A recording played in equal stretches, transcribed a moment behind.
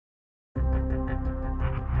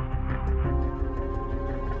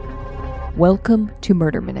Welcome to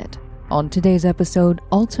Murder Minute. On today's episode,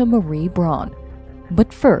 Alta Marie Braun.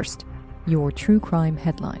 But first, your true crime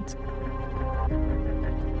headlines.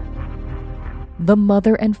 The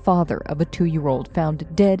mother and father of a 2-year-old found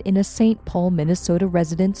dead in a St. Paul, Minnesota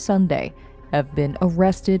residence Sunday have been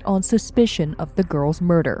arrested on suspicion of the girl's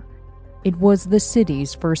murder. It was the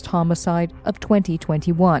city's first homicide of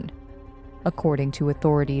 2021. According to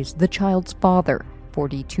authorities, the child's father,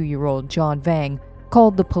 42-year-old John Vang,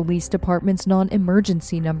 called the police department's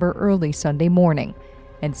non-emergency number early Sunday morning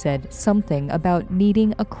and said something about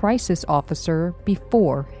needing a crisis officer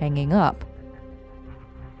before hanging up.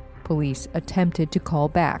 Police attempted to call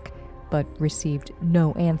back, but received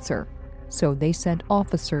no answer, so they sent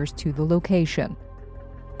officers to the location.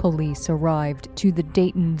 Police arrived to the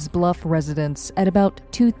Dayton's Bluff residence at about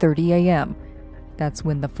 2:30 a.m. That's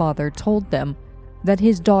when the father told them that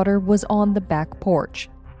his daughter was on the back porch.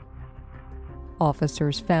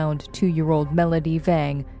 Officers found 2-year-old Melody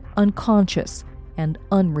Vang unconscious and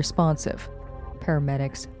unresponsive.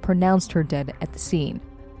 Paramedics pronounced her dead at the scene.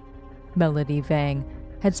 Melody Vang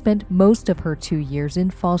had spent most of her 2 years in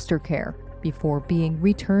foster care before being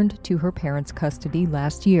returned to her parents' custody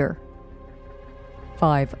last year.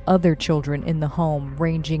 5 other children in the home,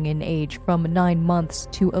 ranging in age from 9 months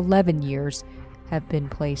to 11 years, have been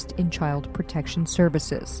placed in child protection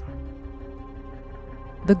services.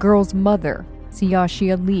 The girl's mother,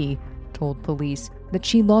 Xiaxia Li, told police that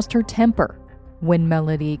she lost her temper when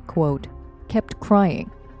Melody, quote, kept crying,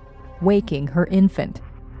 waking her infant.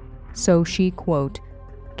 So she, quote,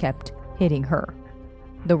 kept hitting her.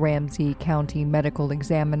 The Ramsey County medical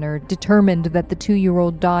examiner determined that the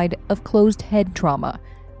 2-year-old died of closed head trauma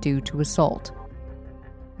due to assault.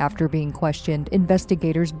 After being questioned,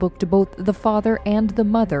 investigators booked both the father and the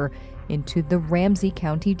mother into the Ramsey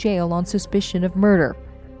County Jail on suspicion of murder.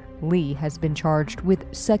 Lee has been charged with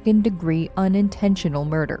second-degree unintentional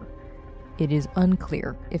murder. It is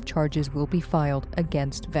unclear if charges will be filed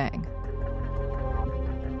against Vang.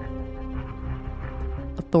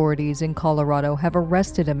 Authorities in Colorado have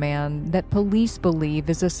arrested a man that police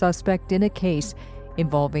believe is a suspect in a case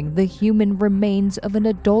involving the human remains of an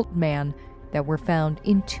adult man that were found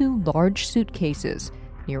in 2 large suitcases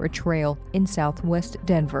near a trail in southwest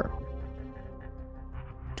Denver.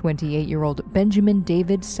 28-year-old Benjamin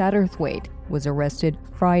David Satterthwaite was arrested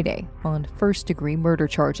Friday on first-degree murder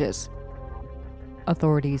charges.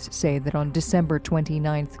 Authorities say that on December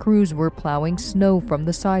 29th, crews were plowing snow from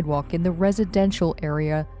the sidewalk in the residential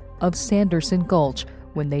area of Sanderson Gulch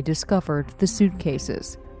when they discovered the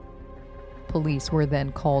suitcases. Police were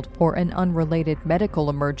then called for an unrelated medical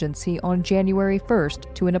emergency on January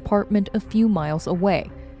 1st to an apartment a few miles away,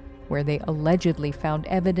 where they allegedly found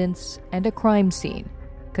evidence and a crime scene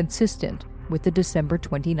consistent with the December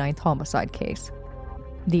 29th homicide case.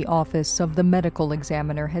 The Office of the Medical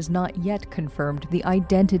Examiner has not yet confirmed the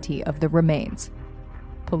identity of the remains.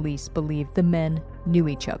 Police believe the men knew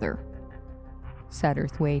each other.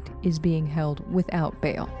 Satterthwaite is being held without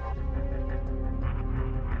bail.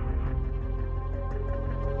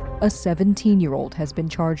 A 17-year-old has been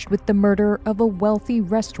charged with the murder of a wealthy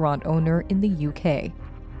restaurant owner in the UK.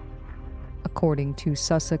 According to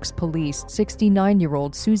Sussex police,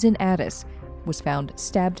 69-year-old Susan Addis was found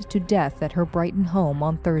stabbed to death at her Brighton home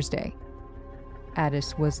on Thursday.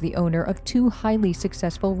 Addis was the owner of 2 highly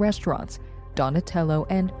successful restaurants, Donatello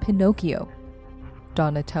and Pinocchio.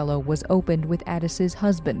 Donatello was opened with Addis's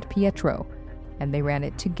husband, Pietro, and they ran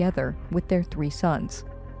it together with their 3 sons.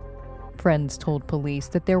 Friends told police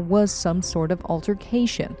that there was some sort of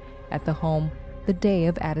altercation at the home the day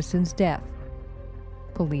of Addison's death.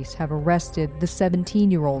 Police have arrested the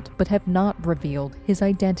 17-year-old but have not revealed his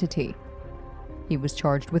identity. He was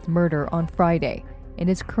charged with murder on Friday and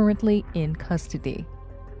is currently in custody.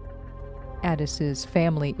 Addis's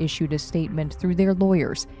family issued a statement through their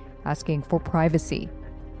lawyers asking for privacy,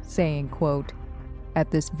 saying, quote,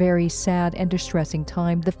 "At this very sad and distressing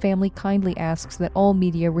time, the family kindly asks that all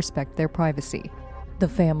media respect their privacy. The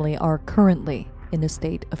family are currently in a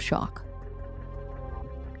state of shock."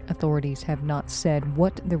 Authorities have not said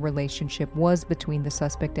what the relationship was between the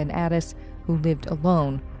suspect and Addis, who lived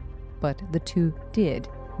alone, but the 2 did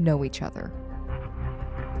know each other.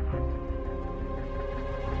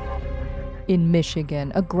 In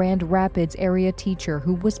Michigan, a Grand Rapids area teacher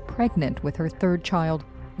who was pregnant with her 3rd child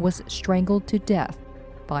was strangled to death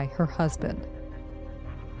by her husband.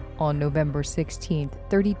 On November 16th,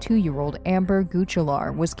 32-year-old Amber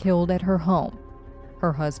Guchalar was killed at her home.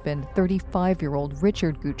 Her husband, 35-year-old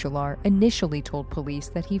Richard Guchalar, initially told police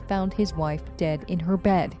that he found his wife dead in her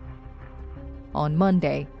bed. On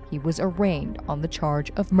Monday, he was arraigned on the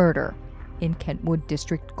charge of murder in Kentwood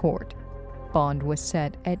District Court. Bond was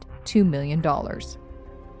set at $2 million.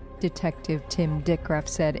 Detective Tim Dickgraff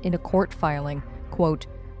said in a court filing, quote,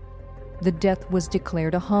 "The death was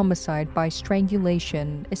declared a homicide by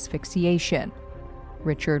strangulation, asphyxiation.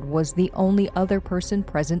 Richard was the only other person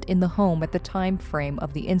present in the home at the time frame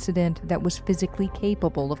of the incident that was physically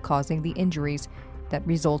capable of causing the injuries that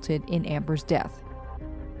resulted in Amber's death."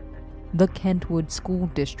 The Kentwood School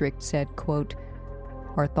District said, quote,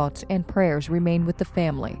 "Our thoughts and prayers remain with the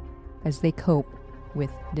family as they cope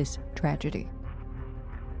with this tragedy."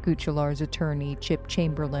 Kuchelar's attorney, Chip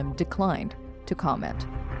Chamberlain, declined to comment.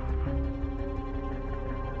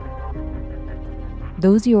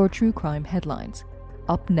 Those are your true crime headlines.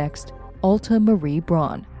 Up next, Alta Marie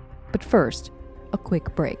Braun. But first, a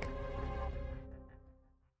quick break.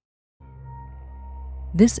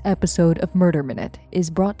 This episode of Murder Minute is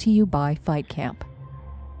brought to you by Fight Camp.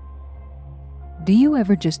 Do you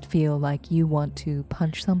ever just feel like you want to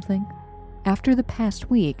punch something? After the past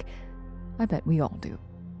week, I bet we all do.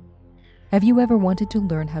 Have you ever wanted to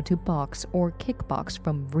learn how to box or kickbox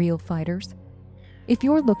from real fighters? If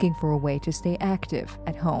you're looking for a way to stay active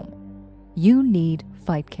at home, you need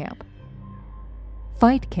Fight Camp.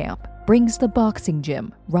 Fight Camp brings the boxing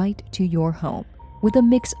gym right to your home with a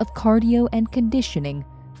mix of cardio and conditioning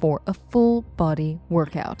for a full-body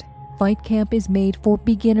workout. Fight Camp is made for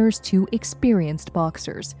beginners to experienced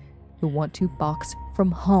boxers who want to box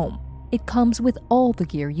from home. It comes with all the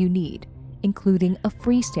gear you need, including a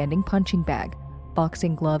freestanding punching bag,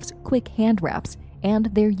 boxing gloves, quick hand wraps, and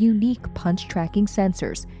their unique punch tracking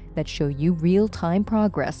sensors that show you real-time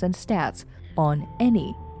progress and stats on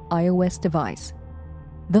any iOS device.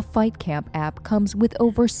 The Fight Camp app comes with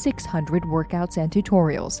over 600 workouts and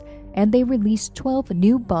tutorials, and they release 12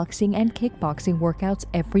 new boxing and kickboxing workouts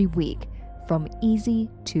every week, from easy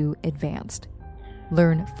to advanced.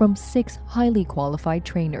 Learn from 6 highly qualified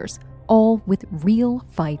trainers, all with real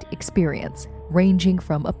fight experience, ranging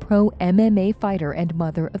from a pro MMA fighter and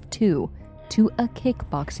mother of 2 to a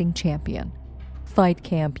kickboxing champion. Fight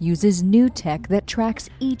Camp uses new tech that tracks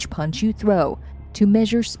each punch you throw to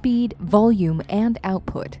measure speed, volume, and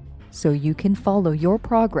output, so you can follow your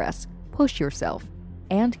progress, push yourself,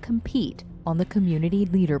 and compete on the community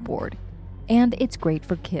leaderboard. And it's great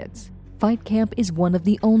for kids. Fight Camp is one of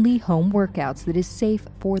the only home workouts that is safe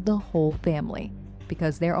for the whole family,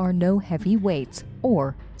 because there are no heavy weights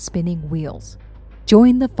or spinning wheels.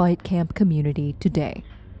 Join the Fight Camp community today.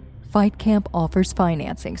 Fight Camp offers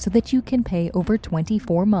financing so that you can pay over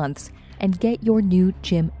 24 months and get your new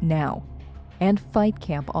gym now. And Fight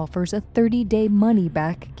Camp offers a 30-day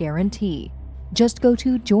money-back guarantee. Just go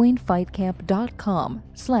to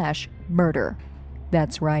joinfightcamp.com/murder.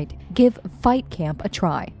 That's right, give Fight Camp a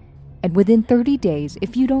try. And within 30 days,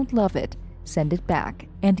 if you don't love it, send it back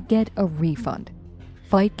and get a refund.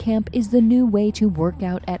 Fight Camp is the new way to work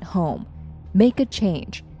out at home. Make a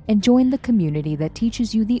change and join the community that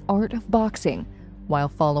teaches you the art of boxing while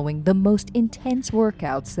following the most intense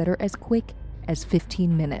workouts that are as quick as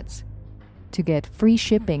 15 minutes. To get free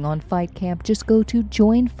shipping on Fight Camp, just go to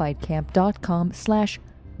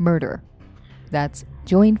joinfightcamp.com/murder. That's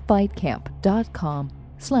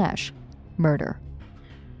joinfightcamp.com/murder.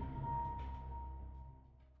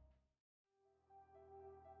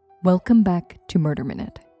 Welcome back to Murder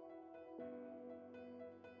Minute.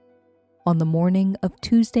 On the morning of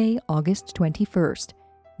Tuesday, August 21st,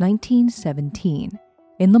 1917,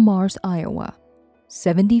 in Lamars, Iowa,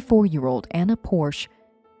 74-year-old Anna Porsche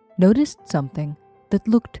noticed something that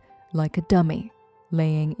looked like a dummy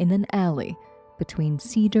laying in an alley between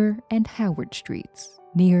Cedar and Howard Streets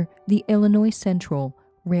near the Illinois Central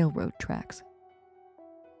Railroad tracks.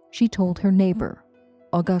 She told her neighbor,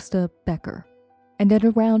 Augusta Becker, and at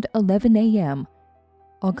around 11 a.m.,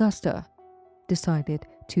 Augusta decided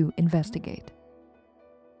to investigate.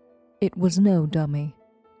 It was no dummy.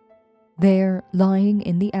 There, lying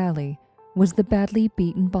in the alley, was the badly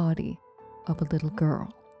beaten body of a little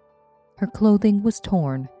girl. Her clothing was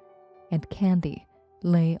torn, and candy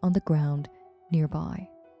lay on the ground nearby.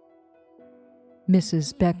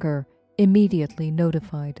 Mrs. Becker immediately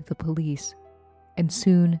notified the police, and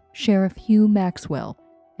soon Sheriff Hugh Maxwell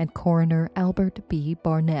and Coroner Albert B.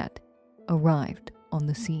 Barnett arrived on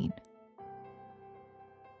the scene.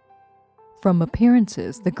 From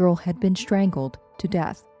appearances, the girl had been strangled to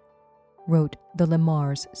death, wrote the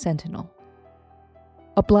Lamars Sentinel.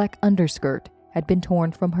 A black underskirt had been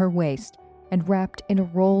torn from her waist and wrapped in a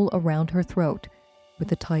roll around her throat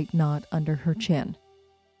with a tight knot under her chin.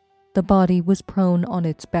 The body was prone on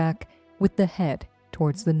its back with the head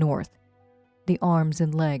towards the north, the arms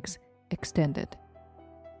and legs extended.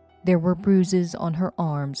 There were bruises on her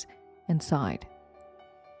arms and side.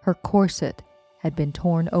 Her corset had been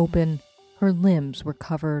torn open, her limbs were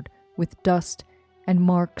covered with dust, and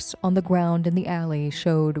marks on the ground in the alley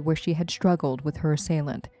showed where she had struggled with her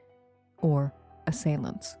assailant, or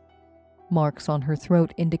assailants. Marks on her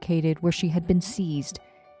throat indicated where she had been seized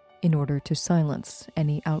in order to silence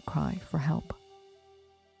any outcry for help.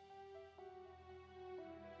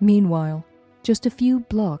 Meanwhile, just a few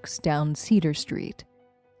blocks down Cedar Street,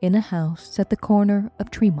 in a house at the corner of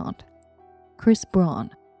Tremont, Chris Braun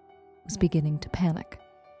was beginning to panic.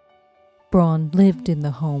 Braun lived in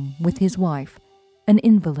the home with his wife, an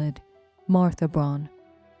invalid, Martha Braun,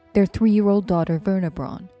 their 3-year-old daughter Verna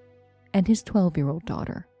Braun, and his 12-year-old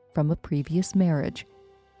daughter from a previous marriage,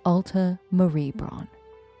 Alta Marie Braun.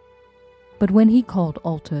 But when he called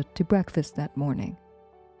Alta to breakfast that morning,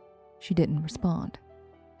 she didn't respond.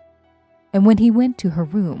 And when he went to her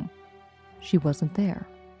room, she wasn't there,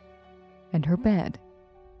 and her bed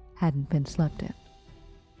hadn't been slept in.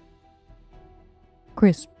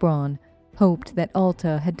 Chris Braun hoped that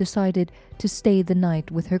Alta had decided to stay the night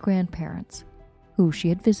with her grandparents, who she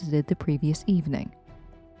had visited the previous evening,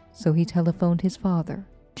 so he telephoned his father,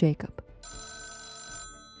 Jacob.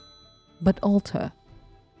 But Alta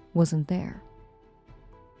wasn't there.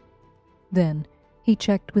 Then he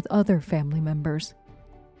checked with other family members.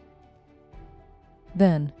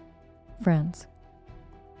 Then friends.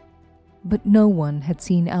 But no one had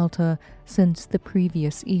seen Alta since the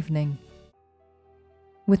previous evening.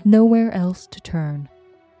 With nowhere else to turn,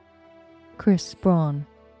 Chris Braun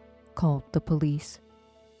called the police.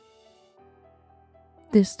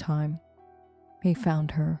 This time, he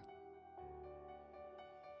found her.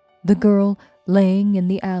 The girl laying in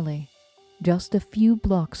the alley, just a few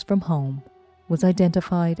blocks from home, was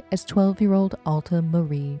identified as 12-year-old Alta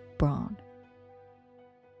Marie Braun.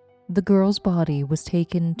 The girl's body was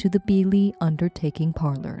taken to the Beeley Undertaking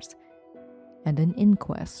Parlors, and an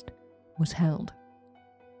inquest was held.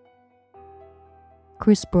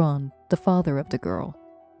 Chris Braun, the father of the girl,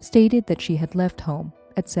 stated that she had left home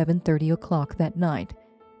at 7:30 o'clock that night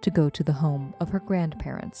to go to the home of her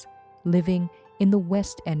grandparents, living in the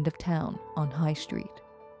west end of town on High Street,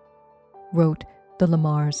 wrote the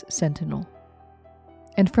Lamars Sentinel,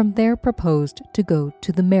 and from there proposed to go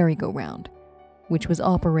to the merry-go-round, which was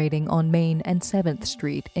operating on Main and 7th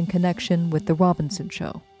Street in connection with the Robinson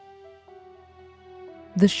Show.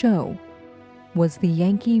 The show was the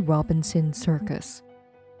Yankee Robinson Circus,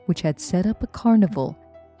 which had set up a carnival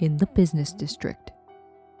in the business district.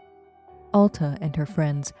 Alta and her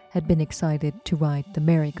friends had been excited to ride the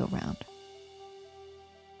merry-go-round.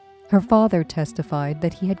 Her father testified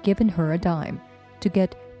that he had given her a dime to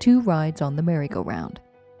get 2 rides on the merry-go-round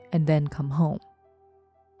and then come home.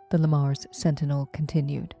 The Lamars Sentinel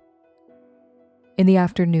continued. In the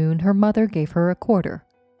afternoon, her mother gave her a quarter,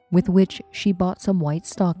 with which she bought some white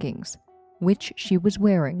stockings, which she was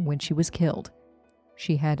wearing when she was killed.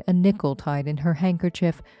 She had a nickel tied in her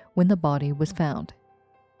handkerchief when the body was found.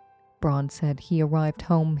 Braun said he arrived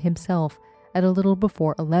home himself at a little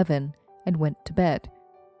before 11 and went to bed,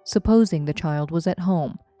 supposing the child was at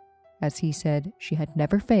home, as he said she had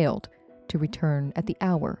never failed to return at the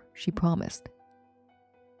hour she promised.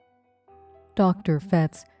 Dr.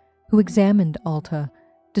 Fetz, who examined Alta,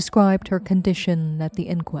 described her condition at the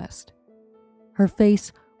inquest. Her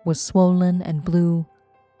face was swollen and blue,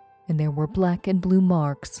 and there were black and blue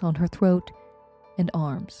marks on her throat and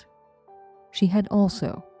arms. She had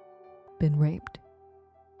also been raped.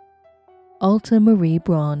 Alta Marie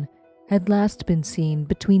Braun had last been seen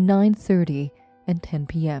between 9:30 and 10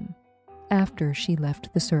 p.m. after she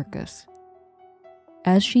left the circus.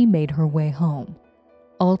 As she made her way home,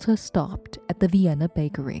 Alta stopped at the Vienna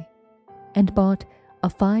Bakery and bought a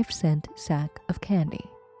 5-cent sack of candy,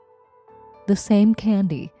 the same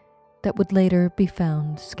candy that would later be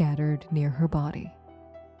found scattered near her body.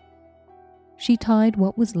 She tied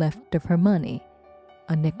what was left of her money,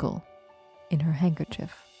 a nickel, in her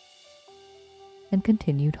handkerchief and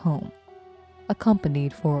continued home,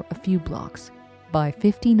 accompanied for a few blocks by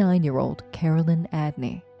 59-year-old Carolyn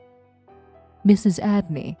Adney. Mrs.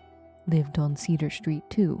 Adney lived on Cedar Street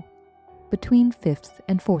too, between 5th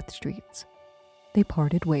and 4th Streets. They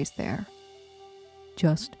parted ways there,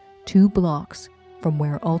 just 2 blocks from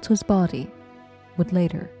where Alta's body would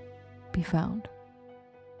later be found.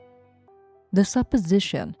 The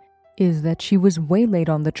supposition is that she was waylaid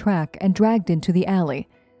on the track and dragged into the alley,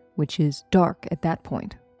 which is dark at that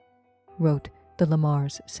point, wrote the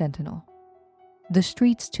Lamars Sentinel. The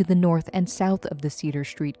streets to the north and south of the Cedar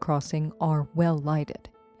Street crossing are well lighted.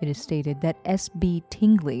 It is stated that S.B.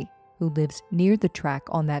 Tingley, who lives near the track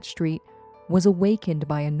on that street, was awakened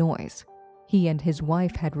by a noise. He and his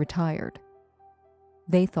wife had retired.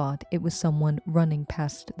 they thought it was someone running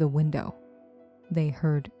past the window. They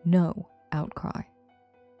heard no outcry.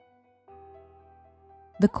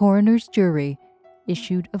 The coroner's jury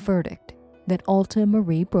issued a verdict that Alta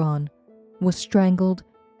Marie Braun was strangled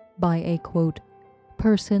by a, quote,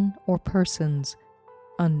 person or persons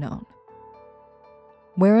unknown.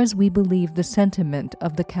 Whereas we believe the sentiment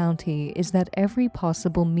of the county is that every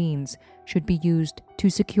possible means should be used to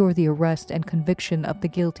secure the arrest and conviction of the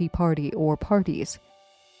guilty party or parties,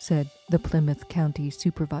 said the Plymouth County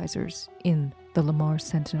supervisors in the Lamar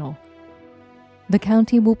Sentinel. The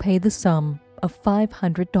county will pay the sum of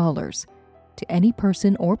 $500 to any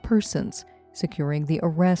person or persons securing the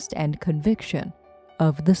arrest and conviction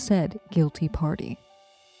of the said guilty party.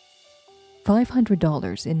 $500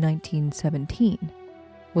 in 1917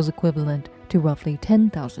 was equivalent to roughly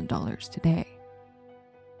 $10,000 today.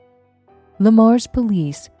 Lamar's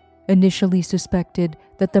police initially suspected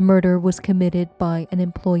that the murder was committed by an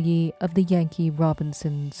employee of the Yankee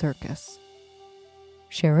Robinson Circus.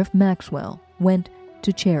 Sheriff Maxwell went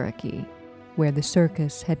to Cherokee, where the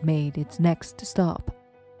circus had made its next stop.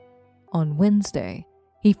 On Wednesday,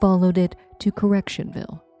 he followed it to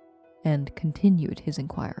Correctionville and continued his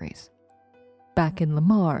inquiries. Back in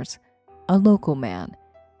Lamar's, a local man,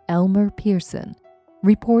 Elmer Pearson,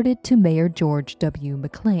 reported to Mayor George W.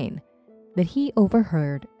 McLean that he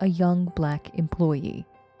overheard a young black employee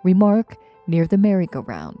remark near the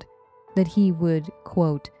merry-go-round that he would,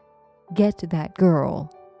 quote, get that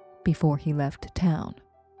girl before he left town.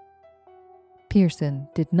 Pearson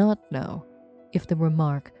did not know if the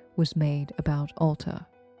remark was made about Alta.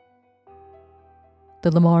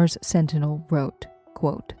 The Lamar's Sentinel wrote,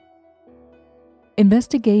 quote,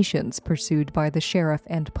 investigations pursued by the sheriff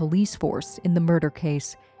and police force in the murder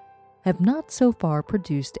case have not so far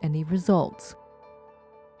produced any results.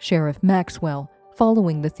 Sheriff Maxwell,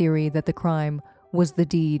 following the theory that the crime was the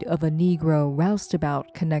deed of a Negro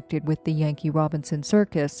roustabout connected with the Yankee Robinson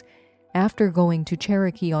Circus, after going to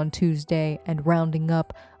Cherokee on Tuesday and rounding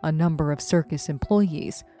up a number of circus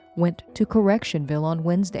employees, went to Correctionville on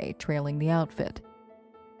Wednesday, trailing the outfit.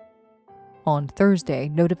 On Thursday,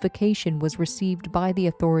 notification was received by the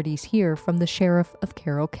authorities here from the sheriff of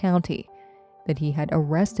Carroll County that he had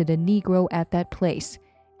arrested a Negro at that place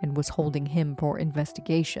and was holding him for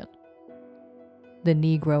investigation. The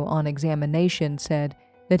Negro on examination said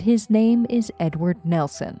that his name is Edward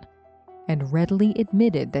Nelson and readily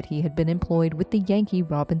admitted that he had been employed with the Yankee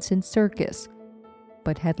Robinson Circus,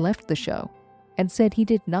 but had left the show and said he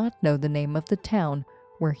did not know the name of the town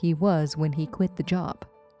where he was when he quit the job.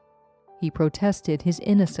 He protested his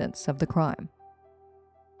innocence of the crime.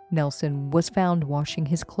 Nelson was found washing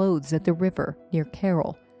his clothes at the river near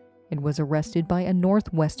Carroll and was arrested by a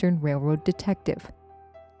Northwestern Railroad detective.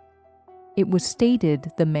 It was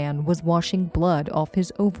stated the man was washing blood off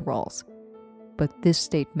his overalls, but this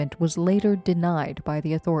statement was later denied by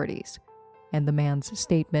the authorities, and the man's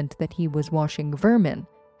statement that he was washing vermin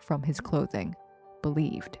from his clothing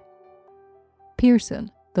believed.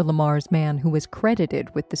 Pearson, the Lamar's man who was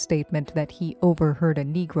credited with the statement that he overheard a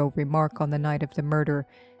Negro remark on the night of the murder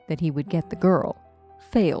that he would get the girl,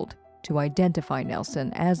 failed to identify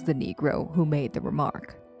Nelson as the Negro who made the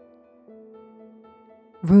remark.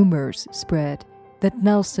 Rumors spread that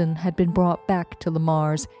Nelson had been brought back to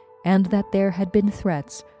Lamar's and that there had been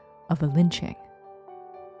threats of a lynching.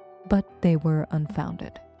 But they were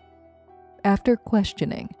unfounded. After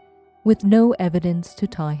questioning, with no evidence to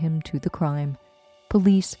tie him to the crime,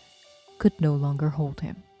 police could no longer hold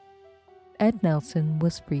him. Ed Nelson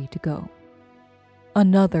was free to go.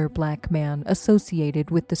 Another black man associated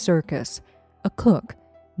with the circus, a cook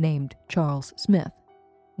named Charles Smith,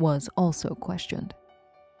 was also questioned.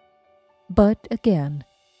 But again,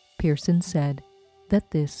 Pearson said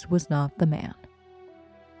that this was not the man.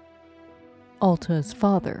 Alta's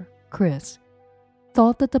father, Chris,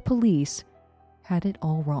 thought that the police had it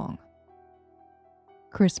all wrong.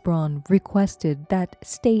 Chris Braun requested that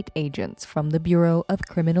state agents from the Bureau of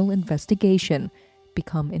Criminal Investigation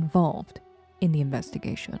become involved in the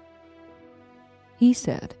investigation. He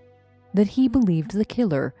said that he believed the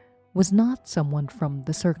killer was not someone from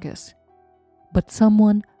the circus, but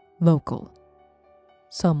someone local,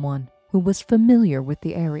 someone who was familiar with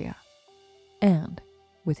the area and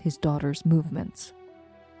with his daughter's movements.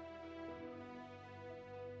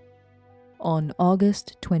 On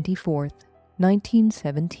August 24th,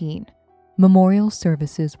 1917, memorial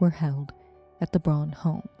services were held at the Braun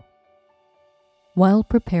home. While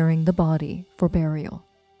preparing the body for burial,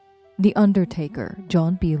 the undertaker,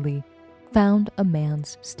 John Bealey, found a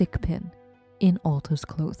man's stick pin in Alta's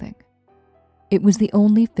clothing. It was the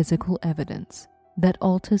only physical evidence that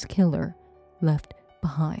Alta's killer left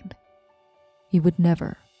behind. He would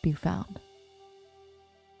never be found.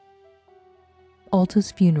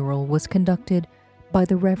 Alta's funeral was conducted by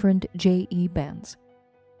the Reverend J.E. Benz.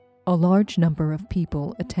 A large number of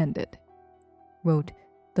people attended, wrote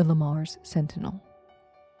the Le Mars Sentinel,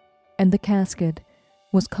 and the casket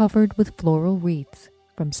was covered with floral wreaths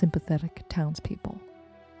from sympathetic townspeople.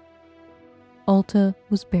 Alta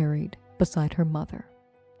was buried beside her mother,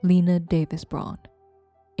 Lena Davis Braun,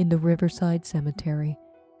 in the Riverside Cemetery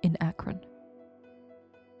in Akron.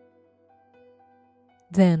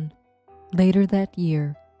 Then, later that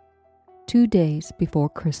year, 2 days before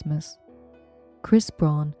Christmas, Chris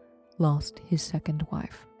Braun lost his second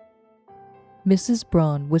wife. Mrs.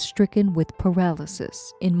 Braun was stricken with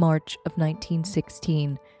paralysis in March of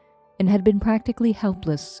 1916 and had been practically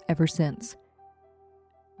helpless ever since,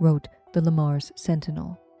 wrote the Le Mars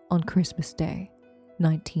Sentinel on Christmas Day,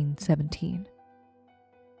 1917.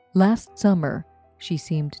 Last summer, she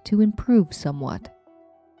seemed to improve somewhat,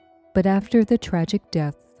 but after the tragic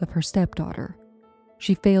death of her stepdaughter,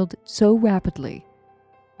 she failed so rapidly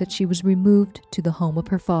that she was removed to the home of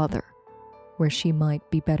her father, where she might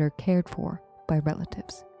be better cared for by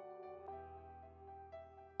relatives.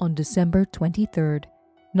 On December 23,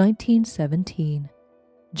 1917,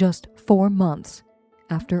 just 4 months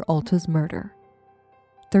after Alta's murder,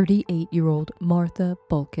 38-year-old Martha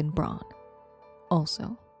Bulkin Braun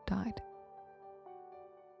also died.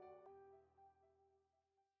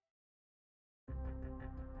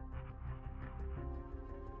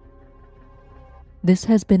 This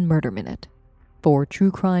has been Murder Minute. For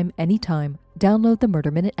true crime anytime, download the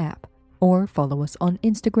Murder Minute app or follow us on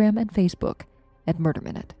Instagram and Facebook at Murder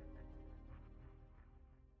Minute.